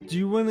Do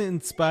you want to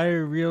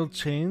inspire real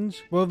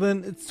change? Well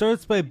then, it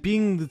starts by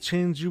being the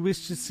change you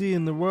wish to see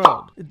in the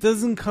world. It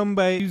doesn't come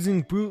by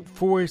using brute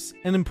force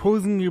and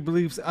imposing your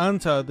beliefs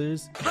onto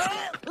others.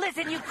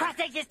 Listen, you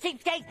cross-ages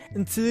cheapskate!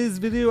 In today's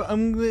video,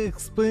 I'm going to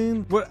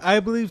explain what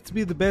I believe to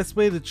be the best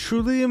way to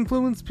truly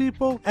influence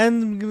people,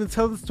 and I'm going to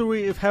tell the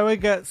story of how I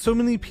got so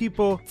many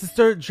people to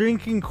start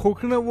drinking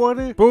coconut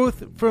water,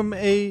 both from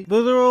a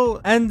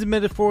literal and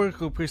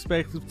metaphorical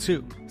perspective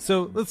too.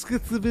 So let's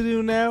get to the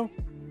video now.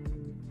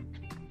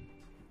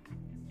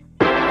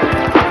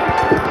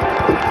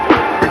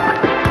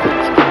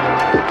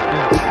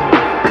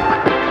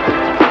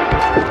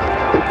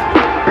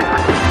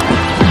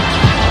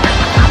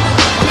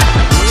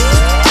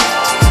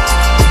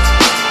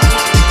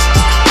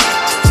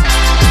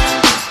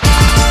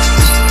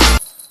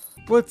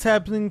 What's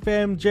happening,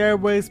 fam?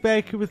 Jared Weiss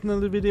back here with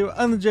another video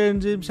on the Jared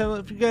and James channel.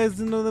 If you guys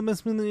didn't know, that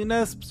must mean that you're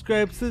not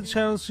subscribed to the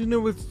channel, so you know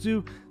what to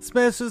do.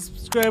 Smash the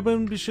subscribe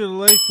button, be sure to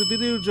like the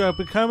video, drop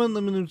a comment,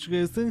 let me know what you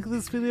guys think of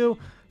this video.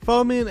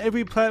 Follow me on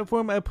every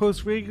platform. I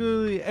post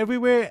regularly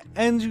everywhere,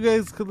 and you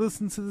guys could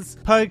listen to this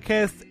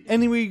podcast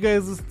anywhere you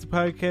guys listen to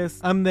podcasts.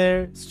 I'm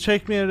there, so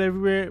check me out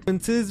everywhere. In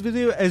today's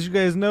video, as you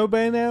guys know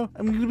by now,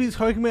 I'm going to be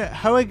talking about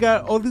how I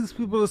got all these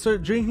people to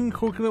start drinking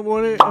coconut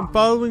water and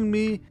following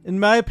me in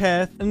my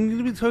path. And I'm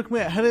going to be talking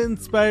about how to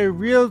inspire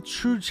real,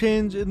 true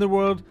change in the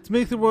world to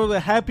make the world a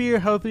happier,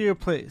 healthier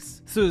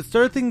place. So to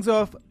start things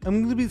off,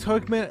 I'm going to be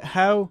talking about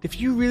how if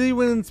you really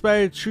want to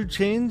inspire true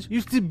change, you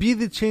have to be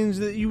the change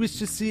that you wish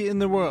to see in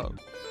the world.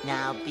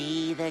 Now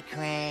be the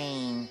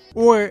crane.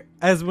 Or,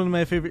 as one of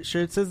my favorite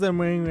shirts says that I'm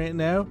wearing right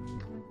now,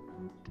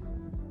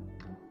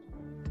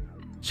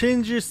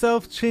 change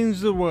yourself, change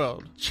the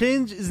world.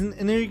 Change is an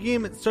inner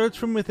game. It starts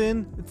from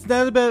within. It's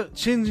not about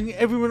changing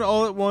everyone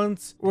all at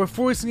once or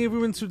forcing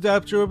everyone to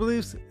adopt your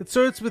beliefs. It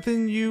starts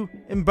within you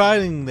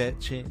embodying that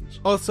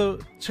change. Also,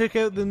 check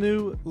out the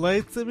new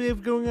lights that we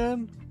have going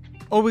on.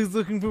 Always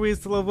looking for ways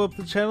to level up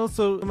the channel,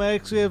 so I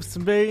actually have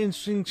some very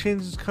interesting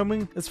changes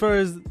coming as far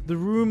as the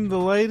room, the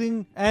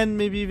lighting, and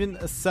maybe even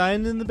a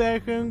sign in the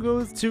background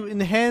goes to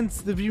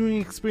enhance the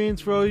viewing experience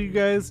for all you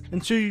guys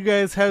and show you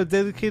guys how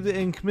dedicated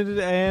and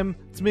committed I am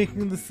to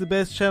making this the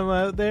best channel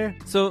out there.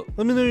 So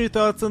let me know your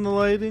thoughts on the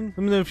lighting. Let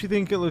me know if you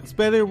think it looks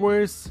better,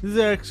 worse. These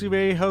are actually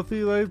very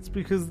healthy lights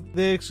because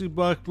they actually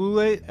block blue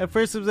light. At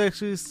first I was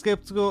actually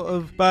skeptical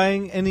of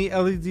buying any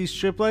LED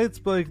strip lights,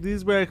 but like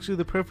these were actually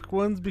the perfect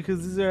ones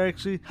because these are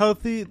actually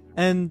healthy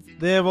and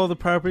they have all the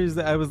properties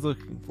that I was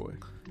looking for.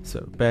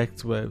 So back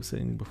to what I was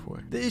saying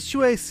before. The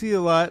issue I see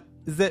a lot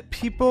is that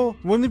people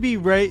want to be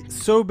right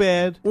so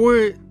bad,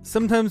 or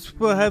sometimes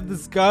people have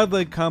this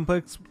godlike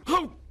complex.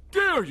 How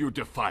dare you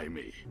defy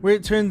me? Where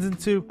it turns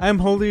into, I'm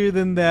holier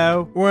than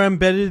thou, or I'm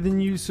better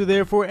than you, so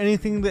therefore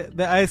anything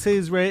that I say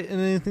is right and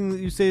anything that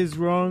you say is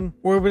wrong,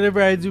 or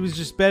whatever I do is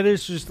just better,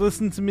 so just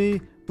listen to me,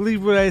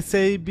 believe what I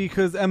say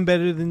because I'm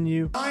better than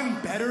you.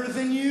 I'm better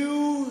than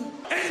you,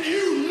 and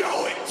you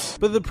know it!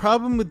 But the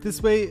problem with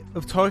this way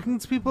of talking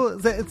to people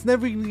is that it's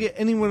never going to get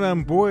anyone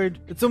on board.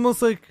 It's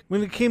almost like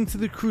when it came to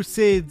the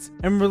Crusades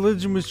and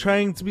religion was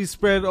trying to be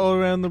spread all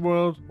around the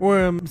world,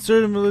 or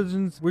certain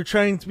religions were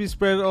trying to be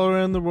spread all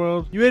around the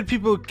world. You had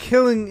people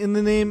killing in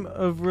the name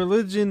of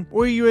religion,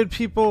 or you had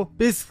people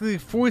basically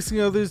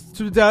forcing others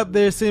to adopt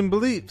their same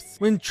beliefs.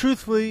 When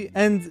truthfully,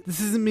 and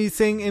this isn't me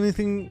saying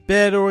anything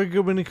bad or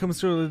good when it comes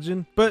to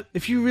religion, but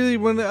if you really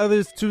wanted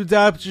others to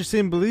adopt your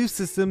same belief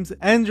systems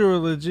and your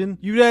religion,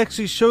 you would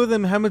actually show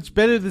them how much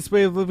better this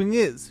way of living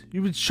is.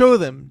 You would show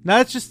them,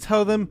 not just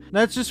tell them,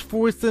 not just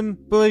force them,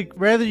 but like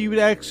rather you would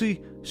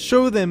actually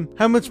show them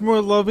how much more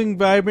loving,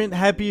 vibrant,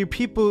 happier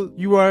people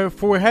you are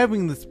for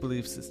having this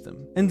belief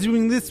system. And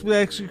doing this would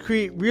actually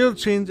create real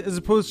change as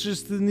opposed to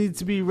just the need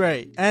to be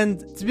right.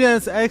 And to be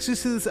honest, I actually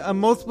see this on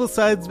multiple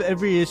sides of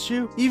every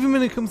issue. Even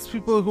when it comes to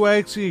people who I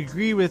actually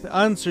agree with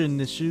on certain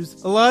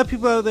issues, a lot of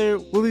people out there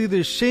will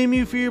either shame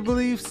you for your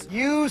beliefs,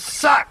 You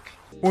suck!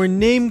 or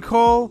name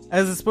call,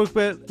 as I spoke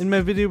about in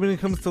my video when it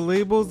comes to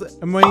labels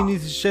and why you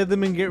need to shed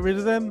them and get rid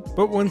of them.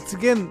 But once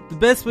again, the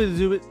best way to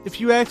do it, if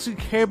you actually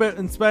care about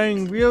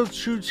inspiring real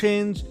true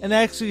change and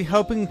actually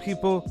helping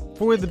people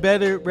for the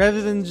better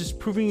rather than just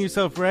proving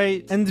yourself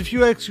right, and if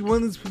you actually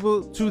want these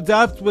people to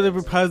adopt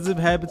whatever positive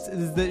habits it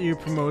is that you're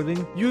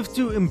promoting, you have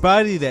to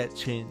embody that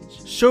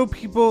change. Show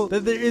people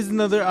that there is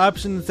another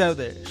option that's out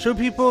there. Show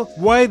people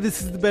why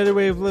this is the better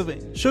way of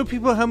living. Show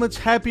people how much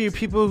happier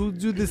people who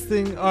do this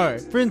thing are.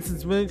 For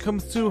instance, when it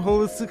comes to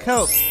holistic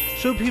health,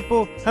 show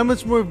people how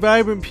much more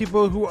vibrant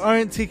people who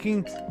aren't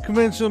taking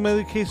conventional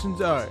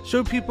medications are.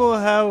 Show people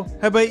how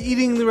by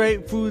eating the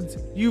right foods,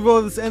 you have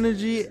all this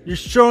energy, you're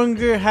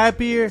stronger,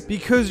 happier,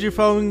 because you're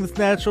following this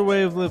natural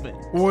way of living.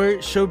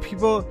 Or show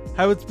people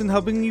how it's been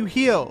helping you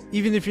heal,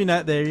 even if you're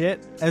not there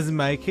yet, as in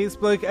my case.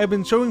 But like, I've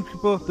been showing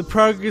people the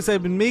progress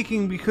I've been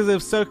making because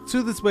I've stuck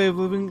to this way of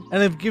living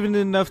and I've given it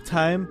enough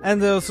time.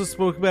 And I also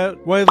spoke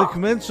about why the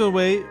conventional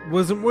way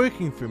wasn't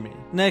working for me.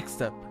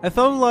 Next up, I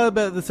thought a lot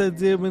about this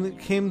idea when it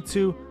came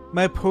to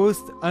my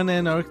post on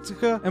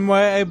Antarctica and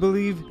why I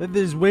believe that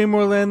there's way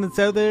more land that's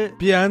out there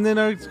beyond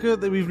Antarctica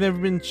that we've never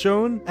been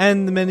shown,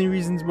 and the many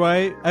reasons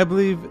why I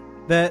believe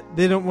that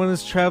they don't want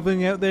us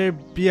traveling out there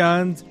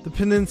beyond the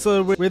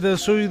peninsula where they'll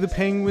show you the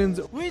penguins.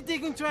 We're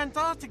digging to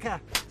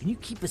Antarctica. Can you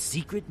keep a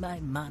secret, my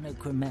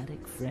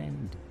monochromatic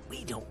friend?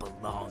 We don't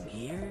belong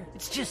here.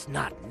 It's just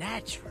not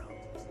natural.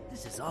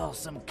 This is all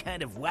some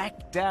kind of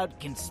whacked out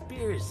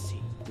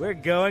conspiracy. We're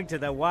going to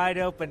the wide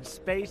open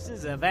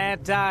spaces of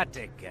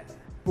Antarctica.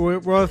 Or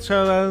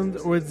Rothschild Island,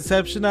 or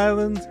Deception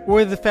Island,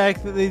 or the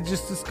fact that they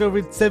just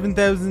discovered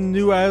 7,000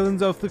 new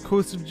islands off the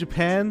coast of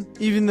Japan,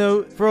 even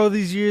though for all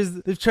these years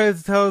they've tried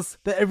to tell us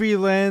that every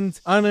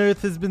land on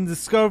Earth has been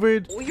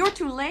discovered. Well, you're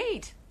too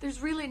late.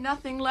 There's really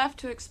nothing left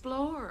to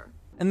explore.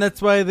 And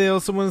that's why they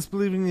also want us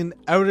believing in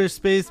outer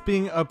space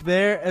being up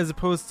there as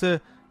opposed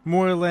to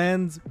more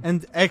land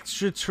and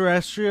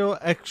extraterrestrial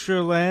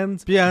extra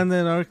land beyond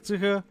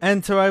Antarctica.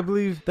 And so I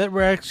believe that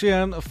we're actually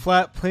on a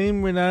flat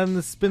plane, we're not on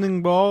the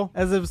spinning ball,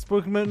 as I've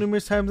spoken about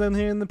numerous times on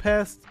here in the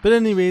past. But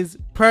anyways,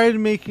 prior to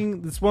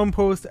making this one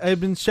post, I've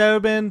been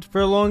shadow banned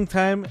for a long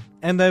time,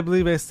 and I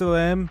believe I still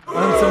am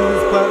on some of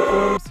these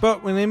platforms.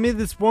 But when I made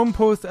this one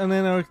post on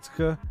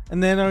Antarctica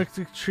and the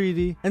Antarctic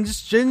Treaty, and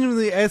just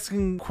genuinely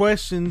asking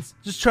questions,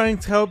 just trying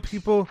to help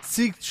people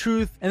seek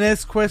truth and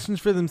ask questions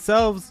for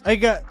themselves, I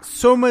got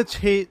so much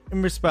hate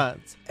in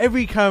response.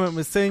 Every comment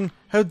was saying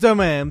how dumb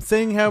I am,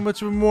 saying how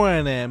much of a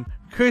moron I am,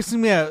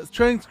 cursing me out,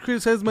 trying to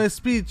criticize my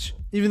speech,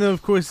 even though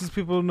of course these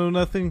people know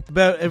nothing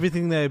about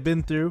everything that I've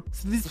been through.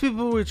 So these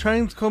people were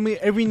trying to call me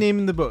every name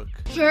in the book.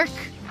 Jerk.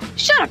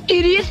 Shut up,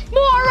 idiot.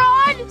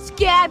 Moron.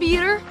 Scab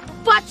eater.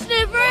 Butt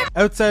sniffer.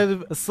 Outside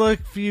of a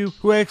select few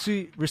who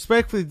actually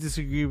respectfully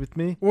disagree with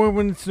me or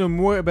wanted to know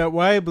more about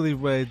why I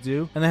believe what I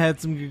do, and I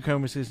had some good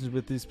conversations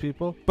with these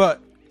people.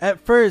 But at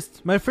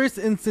first, my first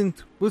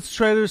instinct was to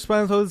try to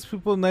respond to all these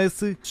people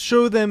nicely,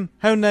 show them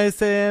how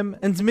nice I am,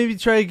 and to maybe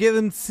try to get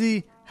them to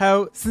see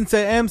how, since I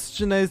am such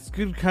a nice,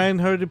 good,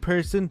 kind-hearted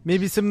person,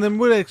 maybe some of them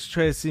would actually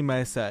try to see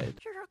my side.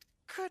 You're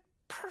a good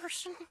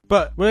person.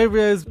 But what I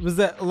realized was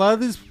that a lot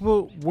of these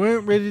people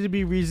weren't ready to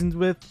be reasoned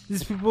with.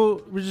 These people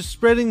were just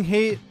spreading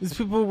hate. These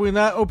people were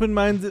not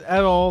open-minded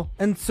at all.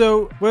 And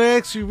so what I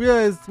actually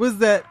realized was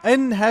that I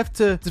didn't have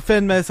to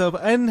defend myself.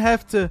 I didn't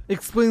have to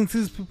explain to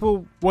these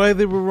people why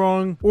they were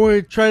wrong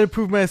or try to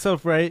prove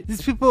myself right.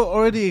 These people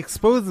already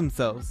exposed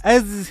themselves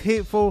as these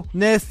hateful,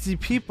 nasty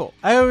people.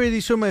 I already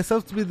showed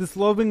myself to be this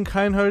loving,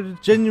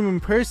 kind-hearted, genuine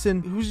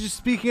person who's just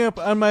speaking up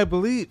on my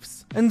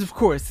beliefs. And of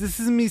course, this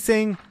isn't me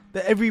saying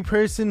that every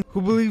person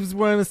who believes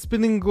we're on a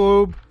spinning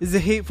globe is a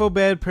hateful,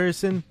 bad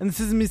person. And this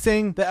isn't me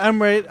saying that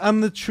I'm right, I'm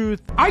the truth.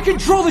 I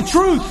control the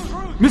truth!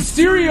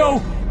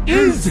 Mysterio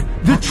is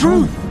the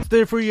truth!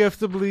 Therefore you have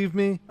to believe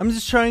me. I'm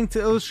just trying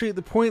to illustrate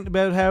the point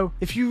about how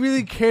if you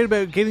really cared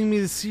about getting me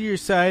to see your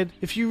side,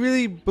 if you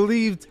really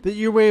believed that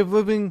your way of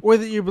living or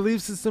that your belief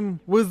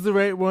system was the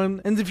right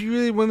one, and if you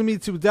really wanted me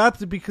to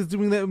adopt it because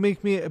doing that would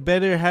make me a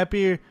better,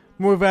 happier,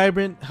 more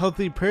vibrant,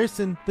 healthy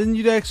person, then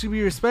you'd actually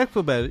be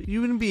respectful about it.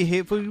 You wouldn't be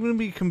hateful, you wouldn't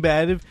be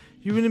combative,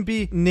 you wouldn't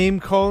be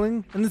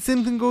name-calling. And the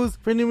same thing goes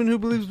for anyone who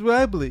believes what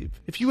I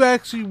believe. If you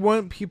actually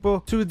want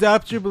people to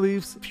adopt your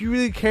beliefs, if you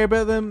really care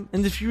about them,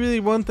 and if you really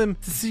want them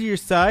to see your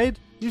side,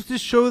 you have to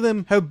show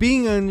them how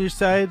being on your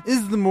side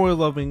is the more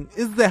loving,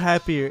 is the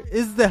happier,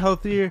 is the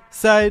healthier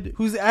side,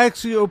 who's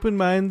actually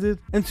open-minded,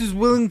 and who's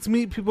willing to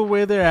meet people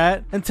where they're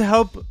at, and to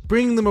help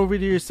bring them over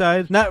to your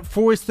side, not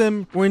force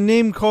them or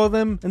name-call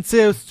them and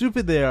say how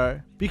stupid they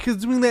are. Because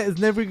doing that is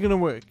never going to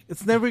work.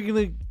 It's never going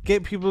to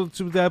get people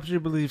to adopt your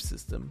belief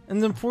system.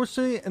 And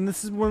unfortunately, and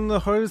this is one of the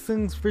hardest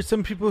things for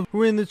some people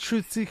who are in the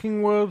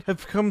truth-seeking world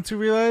have come to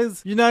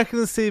realize, you're not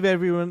going to save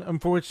everyone,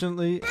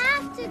 unfortunately. I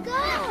have to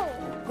go.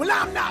 Well,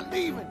 I'm not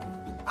leaving.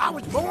 I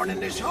was born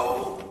in this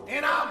hole,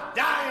 and I'll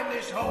die in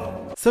this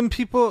hole. Some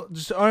people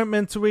just aren't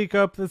meant to wake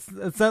up.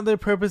 That's not their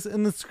purpose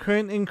in this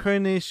current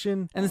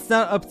incarnation. And it's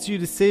not up to you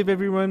to save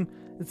everyone.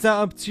 It's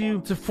not up to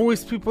you to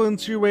force people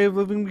into your way of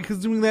living, because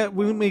doing that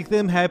wouldn't make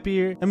them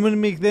happier and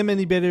wouldn't make them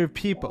any better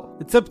people.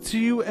 It's up to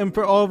you and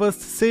for all of us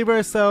to save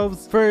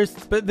ourselves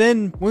first, but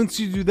then once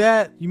you do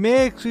that, you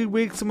may actually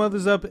wake some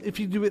others up if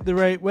you do it the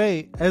right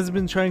way, as I've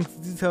been trying to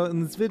detail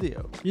in this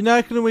video. You're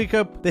not going to wake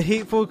up the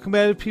hateful,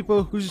 combative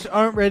people who just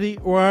aren't ready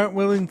or aren't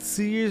willing to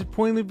see your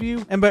point of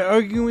view, and by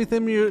arguing with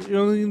them, you're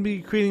only going to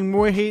be creating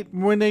more hate,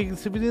 more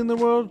negativity in the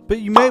world.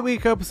 But you might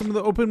wake up some of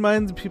the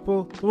open-minded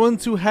people, the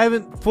ones who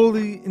haven't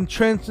fully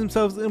entrenched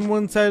themselves in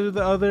one side or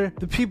the other,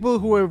 the people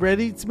who are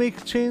ready to make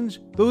a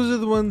change. Those are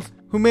the ones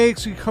who may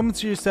actually come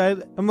to your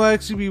side and will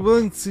actually be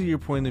willing to see your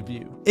point of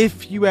view,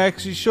 if you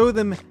actually show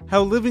them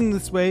how living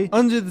this way,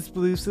 under this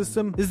belief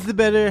system, is the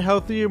better,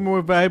 healthier,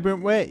 more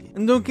vibrant way.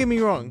 And don't get me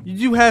wrong, you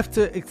do have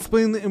to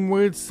explain it in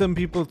words to some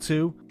people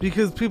too,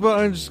 because people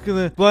aren't just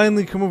gonna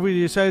blindly come over to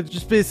your side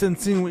just based on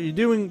seeing what you're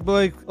doing, but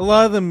like a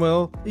lot of them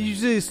will. It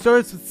usually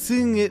starts with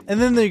seeing it,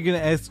 and then they're gonna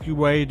ask you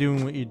why you're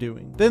doing what you're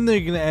doing. Then they're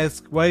gonna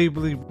ask why you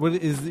believe what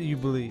it is that you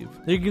believe.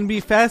 They're gonna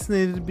be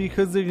fascinated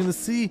because they're gonna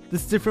see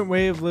this different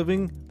way of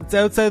living that's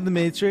outside the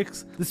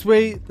matrix, this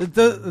way that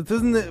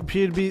doesn't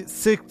appear to be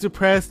sick,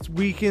 depressed,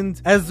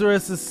 weakened as the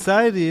rest of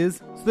society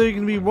is. So they're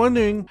going to be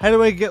wondering, how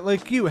do I get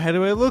like you? How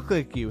do I look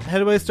like you? How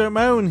do I start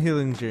my own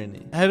healing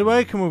journey? How do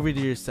I come over to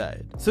your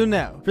side? So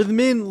now, for the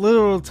main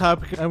literal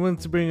topic I wanted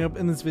to bring up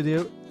in this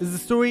video is the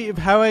story of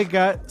how I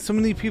got so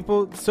many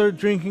people to start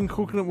drinking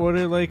coconut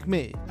water like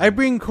me. I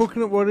bring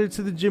coconut water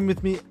to the gym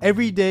with me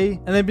every day,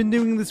 and I've been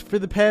doing this for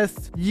the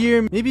past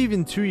year, maybe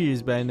even 2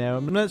 years by now.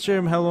 I'm not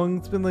sure how long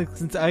it's been like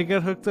since I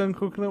got hooked on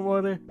coconut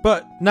water,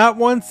 but not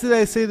once did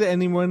I say to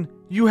anyone,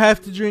 you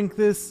have to drink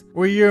this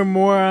or you're a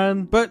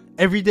moron. But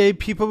every day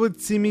people would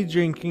see me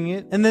drinking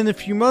it, and then a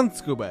few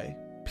months go by.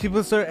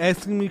 People start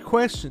asking me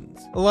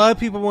questions. A lot of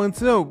people want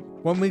to know,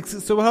 what makes it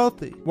so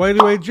healthy? Why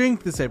do I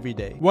drink this every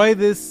day? Why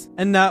this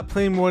and not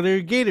plain water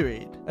or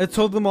Gatorade? I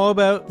told them all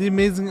about the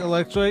amazing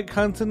electrolyte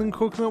content in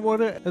coconut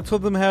water. I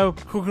told them how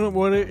coconut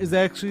water is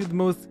actually the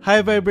most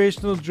high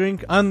vibrational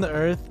drink on the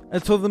earth. I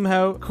told them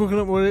how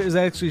coconut water is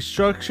actually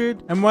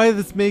structured and why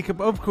this makeup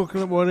of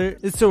coconut water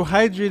is so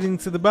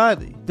hydrating to the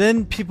body.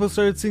 Then people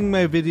started seeing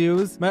my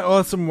videos, my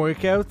awesome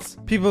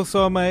workouts. People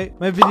saw my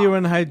video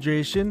on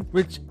hydration,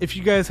 which if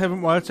you guys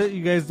haven't watched it,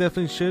 you guys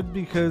definitely should,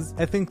 because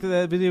I think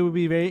that video would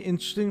be very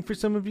interesting for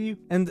some of you.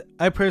 And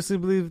I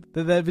personally believe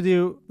that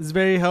video is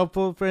very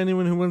helpful for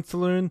anyone who wants to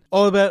learn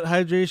all about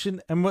hydration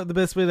and what the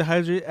best way to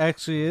hydrate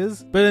actually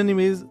is. But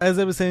anyways, as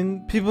I was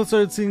saying, people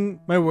started seeing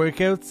my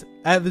workouts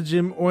at the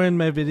gym or in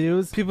my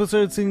videos. People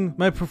started seeing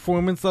my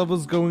performance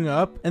levels going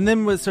up, and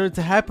then what started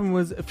to happen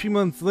was a few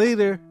months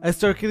later, I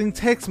started getting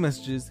text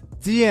messages,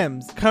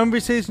 DMs,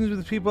 conversations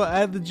with people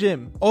at the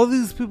gym. All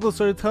these people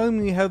started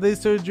telling me how they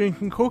started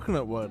drinking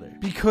coconut water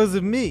because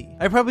of me.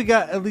 I probably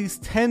got at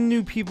least 10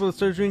 new people to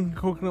start drinking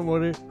coconut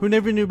water who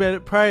never knew about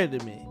it prior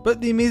to me. But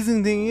the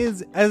amazing thing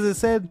is, as I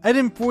said, I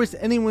didn't force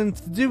anyone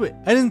to do it.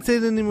 I didn't say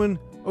to anyone,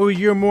 oh,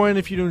 you're a moron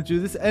if you don't do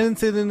this. I didn't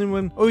say to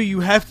anyone, oh, you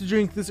have to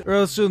drink this or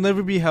else you'll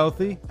never be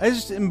healthy. I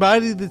just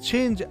embodied the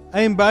change.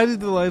 I embodied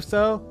the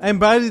lifestyle. I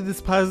embodied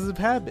this positive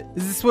habit.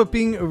 Is this what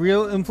being a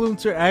real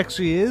influencer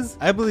actually is?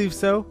 I believe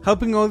so.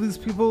 Helping all these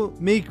people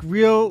make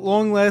real,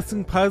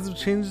 long-lasting positive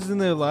changes in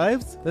their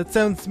lives? That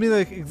sounds to me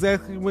like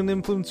exactly what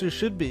an influencer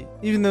should be,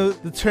 even though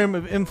the term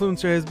of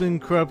influencer has been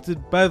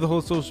corrupted by the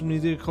whole social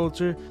media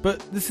culture. But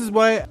this is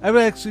why I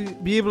would actually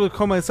be able to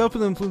call myself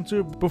an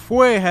influencer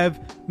before I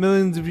have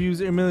millions of views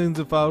or millions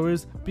of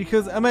followers,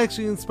 because I'm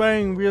actually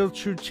inspiring real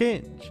true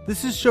change.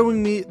 This is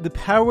showing me the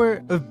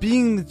power of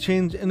being the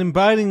change and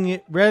embodying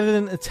it rather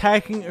than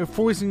attacking or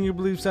forcing your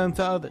beliefs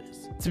onto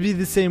others to be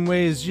the same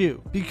way as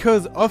you.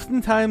 Because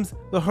oftentimes,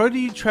 the harder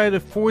you try to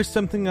force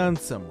something on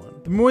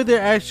someone, the more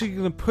they're actually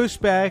going to push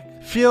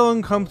back, feel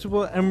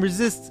uncomfortable, and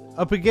resist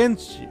up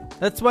against you.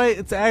 That's why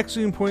it's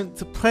actually important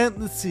to plant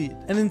the seed.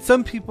 And in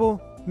some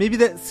people, maybe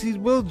that seed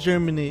will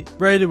germinate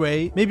right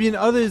away. Maybe in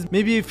others,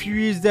 maybe a few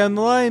years down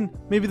the line,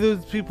 maybe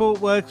those people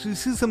will actually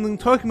see something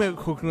talking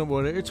about coconut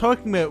water or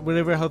talking about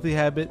whatever healthy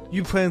habit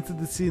you planted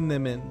the seed in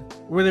them in,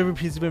 or whatever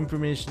piece of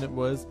information it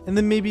was. And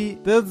then maybe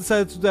they'll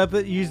decide to adopt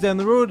that years down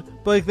the road,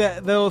 but like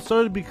that all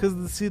started because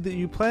of the seed that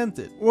you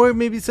planted. Or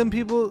maybe some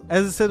people,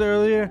 as I said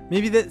earlier,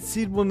 maybe that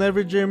seed will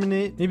never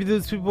germinate. Maybe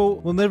those people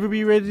will never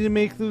be ready to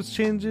make those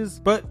changes.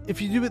 But if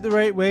you do it the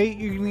right way,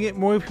 you're going to get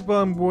more people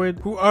on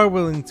board who are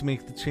willing to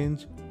make the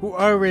change, who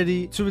are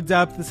ready to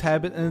adopt this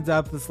habit and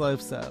adopt this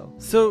lifestyle.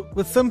 So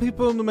with some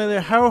people, no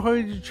matter how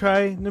hard you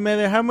try, no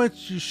matter how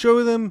much you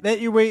show them that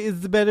your way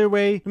is the better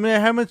way, no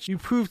matter how much you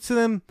prove to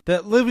them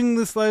that living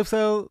this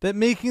lifestyle, that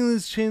making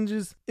these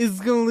changes is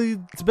going to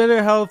lead to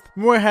better health,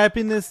 more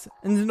happiness,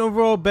 and an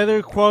overall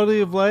better quality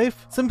of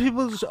life, some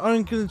people just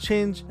aren't going to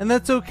change, and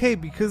that's okay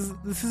because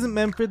this isn't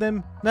meant for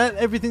them. Not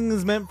everything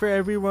is meant for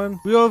everyone.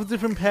 We all have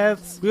different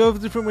paths. We all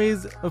have different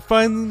ways of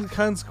finding the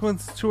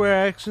consequences to our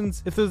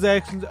actions if those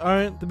actions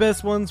aren't the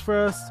best ones for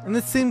us. And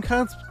this same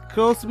concept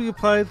could also be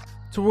applied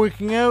to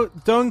working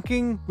out,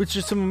 dunking, which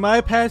are some of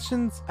my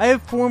passions. I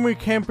have former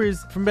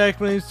campers from back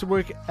when I used to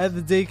work at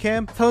the day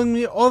camp telling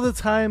me all the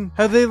time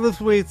how they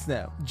lift weights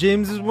now.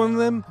 James is one of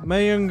them. My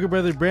younger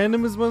brother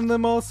Brandon was one of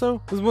them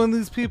also. Was one of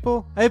these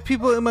people. I have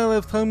people in my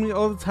life telling me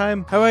all the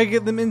time how I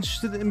get them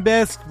interested in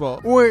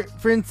basketball. Or,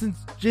 for instance,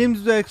 James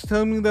was actually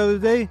telling me the other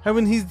day how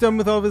when he's done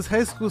with all of his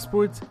high school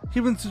sports,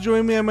 he wants to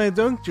join me on my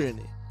dunk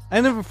journey. I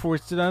never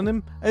forced it on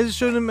him. I just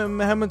showed him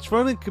how much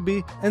fun it could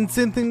be, and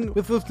same thing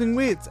with lifting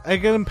weights. I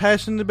got him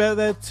passionate about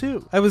that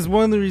too. I was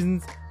one of the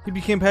reasons he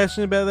became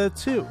passionate about that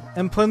too.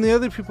 And plenty of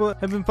other people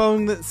have been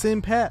following that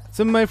same path.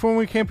 Some of my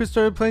former campers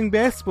started playing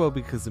basketball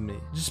because of me.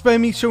 Just by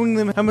me showing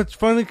them how much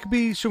fun it could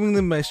be, showing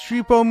them my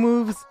street ball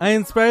moves, I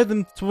inspired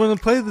them to want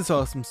to play this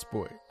awesome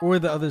sport, or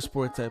the other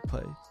sports I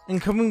play.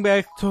 and coming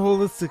back to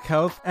holistic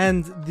health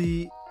and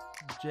the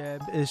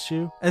jab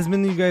issue. As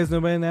many of you guys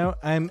know by now,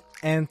 I'm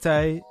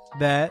anti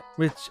that,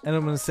 which I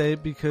don't want to say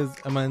it because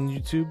I'm on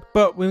YouTube.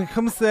 But when it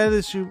comes to that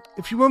issue,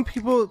 if you want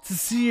people to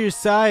see your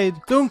side,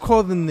 don't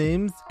call them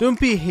names. Don't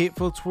be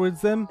hateful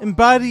towards them.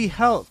 Embody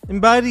health.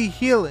 Embody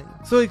healing.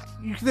 So like,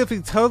 you can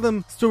definitely tell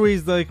them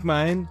stories like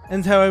mine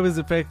and how I was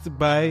affected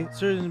by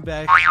certain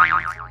back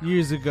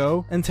years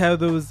ago and how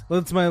those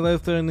led to my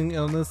life-threatening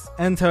illness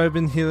and how I've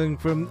been healing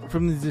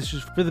from these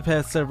issues for the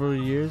past several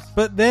years.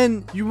 But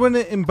then you want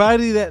to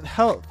embody that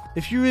health.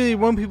 If you really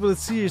want people to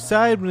see your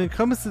side when it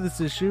comes to this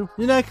issue,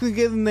 you're not going to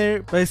get them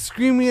there by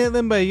screaming at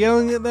them, by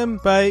yelling at them,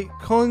 by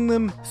calling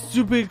them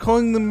stupid,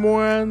 calling them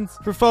morons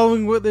for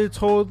following what they're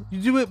told. You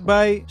do it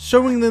by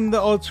showing them the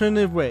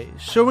alternative way,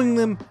 showing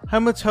them how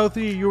much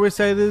healthier your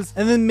side is,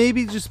 and then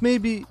maybe, just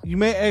maybe, you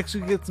might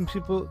actually get some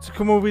people to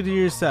come over to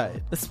your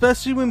side.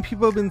 Especially when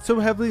people have been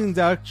so heavily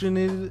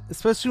indoctrinated,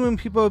 especially when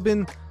people have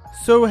been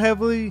so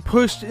heavily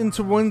pushed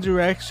into one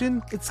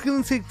direction, it's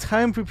going to take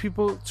time for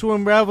people to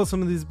unravel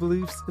some of these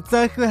beliefs. It's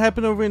not going to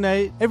happen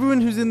overnight.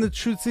 Everyone who's in the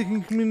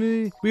truth-seeking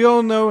community, we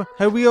all know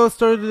how we all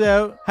started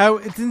out, how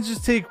it didn't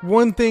just take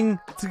one thing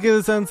to get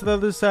us onto the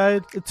other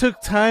side. It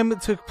took time,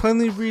 it took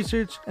plenty of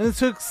research, and it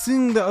took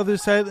seeing the other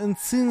side and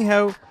seeing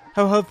how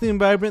healthy and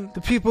vibrant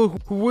the people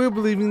who were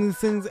believing these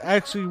things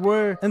actually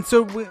were. And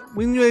so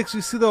when you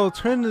actually see the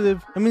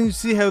alternative, I mean, you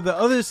see how the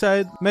other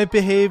side might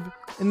behave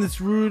in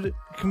this rude,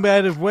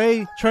 combative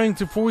way, trying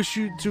to force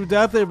you to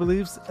adopt their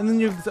beliefs, and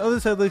then you have this other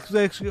side like who's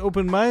actually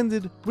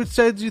open-minded. Which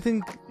side do you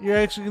think you're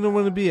actually going to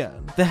want to be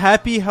on? The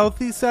happy,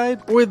 healthy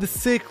side, or the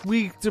sick,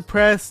 weak,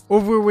 depressed,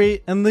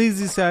 overweight, and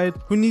lazy side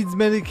who needs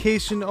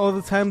medication all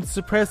the time to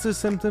suppress their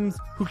symptoms,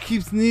 who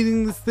keeps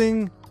needing this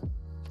thing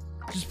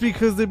just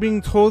because they're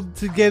being told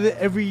to get it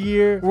every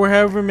year, or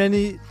however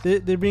many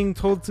they're being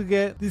told to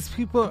get? These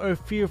people are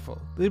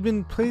fearful. They've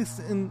been placed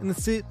in a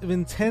state of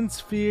intense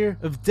fear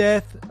of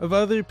death, of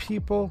other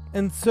people,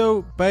 and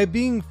so by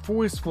being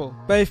forceful,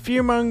 by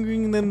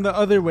fear-mongering them the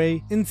other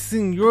way into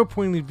seeing your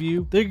point of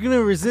view, they're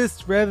gonna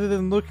resist rather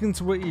than look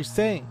into what you're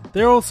saying.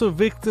 They're also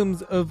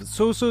victims of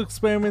social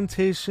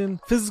experimentation,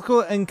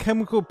 physical and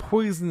chemical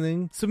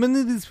poisoning, so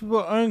many of these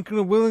people aren't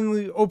gonna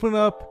willingly open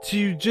up to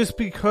you just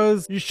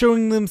because you're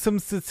showing them some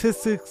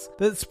statistics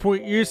that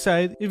support your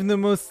side, even though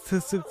most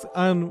statistics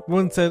on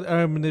one side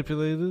are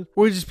manipulated,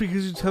 or just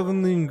because you tell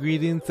them the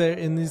ingredients that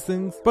are in these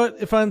things. But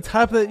if on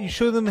top of that you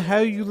show them how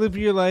you live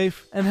your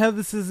life and how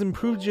this has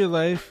improved your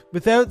life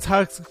without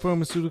toxic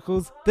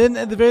pharmaceuticals, then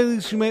at the very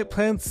least you might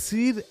plant a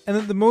seed, and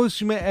at the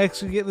most you might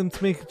actually get them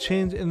to make a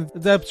change and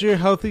adopt your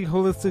healthy,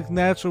 holistic,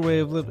 natural way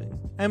of living.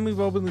 And we've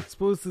all been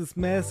exposed to this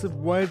massive,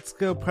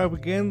 wide-scale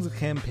propaganda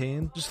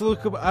campaign. Just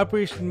look up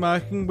Operation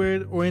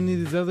Mockingbird or any of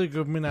these other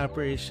government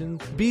operations.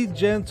 Be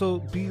gentle,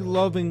 be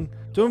loving.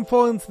 Don't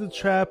fall into the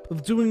trap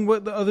of doing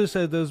what the other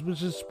side does,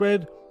 which is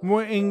spread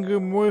more anger,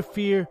 more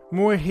fear,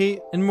 more hate,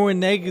 and more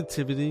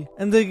negativity.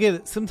 And I get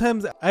it.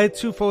 Sometimes I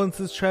too fall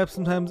into this trap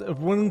sometimes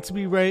of wanting to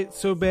be right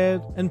so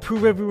bad and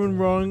prove everyone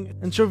wrong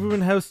and show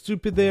everyone how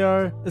stupid they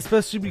are,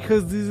 especially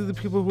because these are the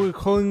people who are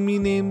calling me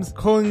names,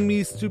 calling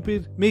me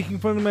stupid, making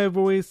fun of my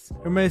voice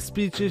or my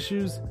speech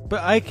issues.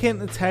 But I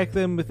can't attack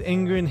them with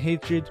anger and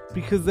hatred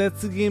because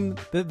that's the game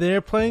that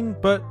they're playing.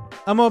 But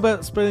I'm all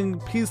about spreading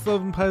peace,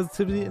 love, and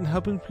positivity and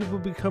helping people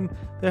become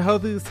their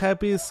healthiest,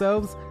 happiest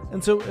selves.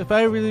 And so if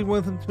I really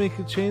want them to make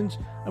a change,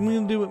 I'm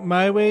going to do it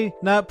my way,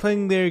 not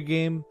playing their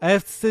game. I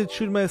have to stay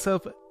true to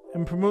myself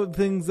and promote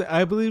things that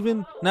I believe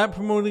in, not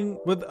promoting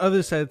what the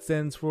other side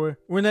stands for.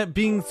 We're not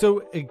being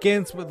so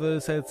against what the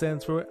other side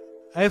stands for.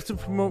 I have to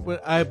promote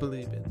what I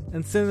believe in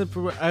and stand up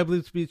for what I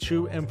believe to be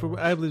true and for what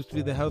I believe to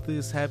be the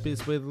healthiest,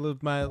 happiest way to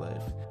live my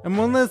life. And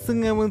one last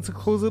thing I want to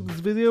close up this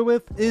video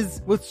with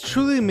is what's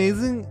truly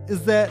amazing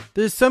is that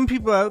there's some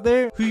people out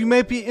there who you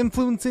might be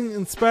influencing,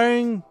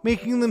 inspiring,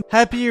 making them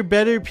happier,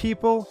 better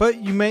people,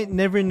 but you might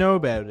never know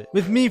about it.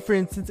 With me, for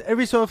instance,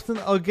 every so often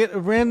I'll get a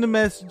random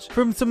message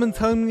from someone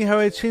telling me how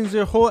I changed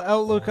their whole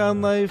outlook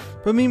on life,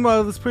 but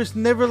meanwhile this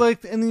person never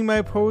liked any of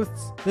my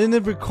posts, they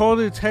never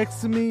called or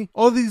texted me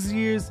all these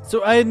years,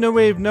 so I had no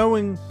way of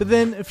knowing. But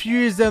then a few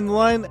years down the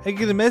line, I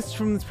get a message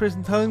from this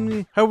person telling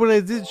me how what I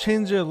did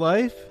changed their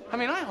life. I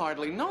mean, I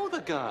hardly know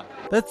the guy.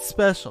 That's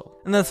special.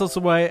 And that's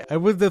also why I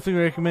would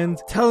definitely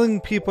recommend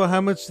telling people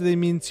how much they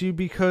mean to you,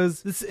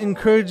 because this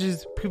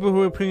encourages people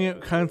who are putting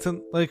out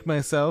content like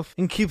myself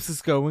and keeps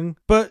us going.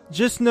 But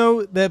just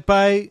know that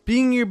by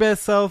being your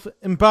best self,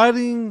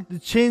 embodying the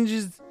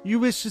changes you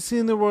wish to see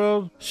in the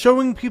world,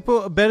 showing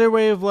people a better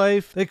way of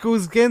life that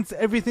goes against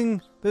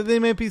everything that they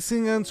might be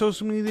seeing on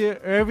social media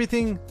or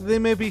everything that they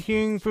might be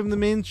hearing from the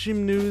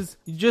mainstream news,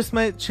 you just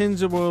might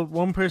change the world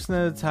one person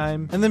at a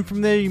time. And then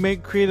from there you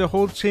might create a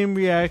whole chain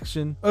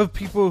reaction of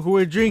people who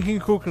are drinking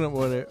coconut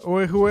water,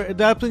 or who are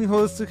adopting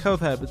holistic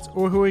health habits,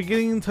 or who are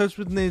getting in touch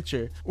with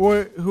nature,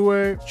 or who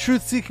are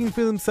truth seeking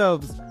for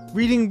themselves,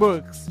 reading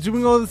books,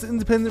 doing all this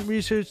independent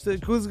research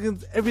that goes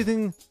against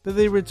everything that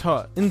they were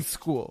taught in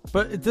school.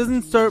 But it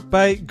doesn't start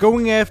by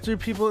going after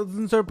people, it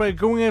doesn't start by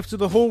going after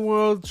the whole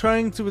world,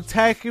 trying to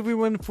attack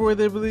everyone for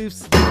their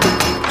beliefs.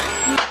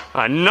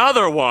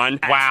 Another one?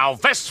 Well,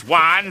 this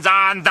one's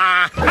on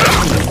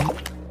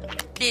the...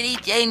 Did he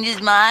change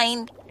his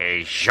mind?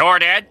 He sure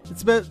did.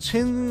 It's about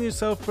changing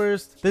yourself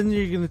first, then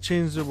you're gonna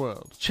change the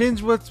world.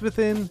 Change what's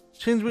within,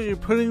 change what you're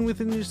putting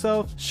within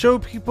yourself, show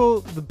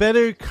people the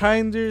better,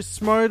 kinder,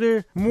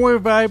 smarter, more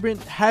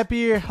vibrant,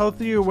 happier,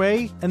 healthier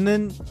way, and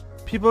then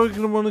people are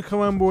going to want to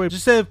come on board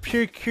just out of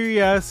pure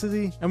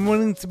curiosity and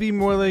wanting to be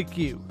more like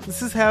you.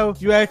 This is how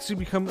you actually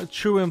become a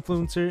true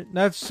influencer,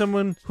 not just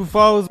someone who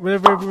follows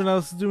whatever everyone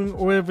else is doing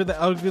or whatever the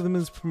algorithm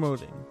is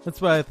promoting. That's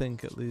what I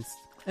think, at least.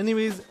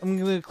 Anyways, I'm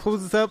going to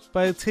close this up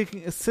by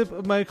taking a sip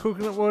of my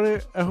coconut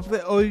water. I hope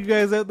that all you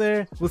guys out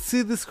there will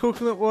see this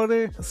coconut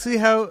water, see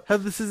how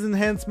this has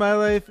enhanced my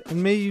life,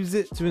 and may use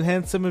it to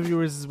enhance some of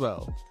yours as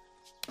well.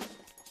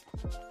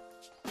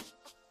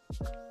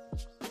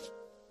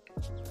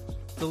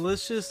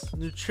 Delicious,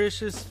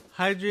 nutritious,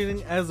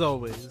 hydrating as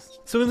always.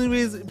 So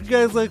anyways, if you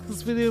guys like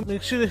this video,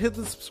 make sure to hit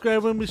the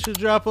subscribe button, be sure to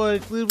drop a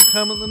like, leave a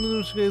comment, let me know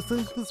what you guys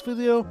think of this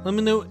video. Let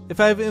me know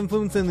if I've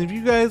influenced any of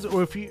you guys,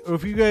 or if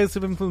you guys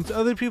have influenced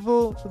other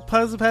people with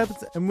positive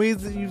habits and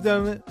ways that you've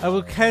done it. I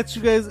will catch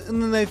you guys in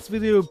the next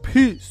video.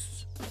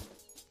 Peace!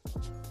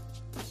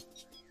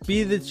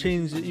 Be the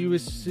change that you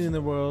wish to see in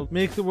the world.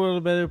 Make the world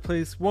a better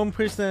place, one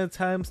person at a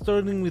time,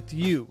 starting with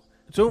you.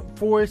 Don't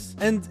force,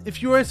 and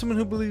if you are someone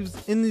who believes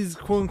in these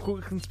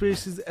quote-unquote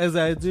conspiracies as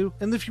I do,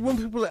 and if you want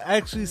people to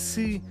actually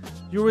see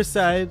your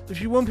side,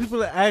 if you want people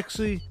to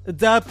actually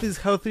adopt these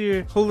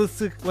healthier,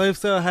 holistic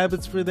lifestyle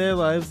habits for their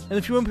lives, and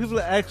if you want people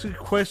to actually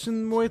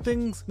question more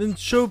things, then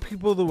show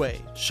people the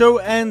way. Show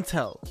and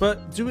tell,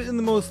 but do it in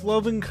the most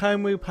loving,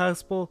 kind way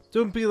possible.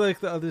 Don't be like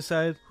the other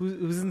side,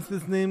 who's into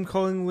this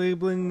name-calling,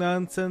 labeling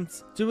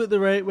nonsense. Do it the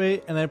right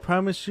way, and I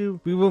promise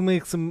you, we will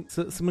make some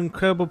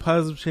incredible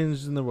positive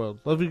changes in the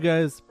world. Love you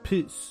guys.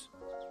 Peace.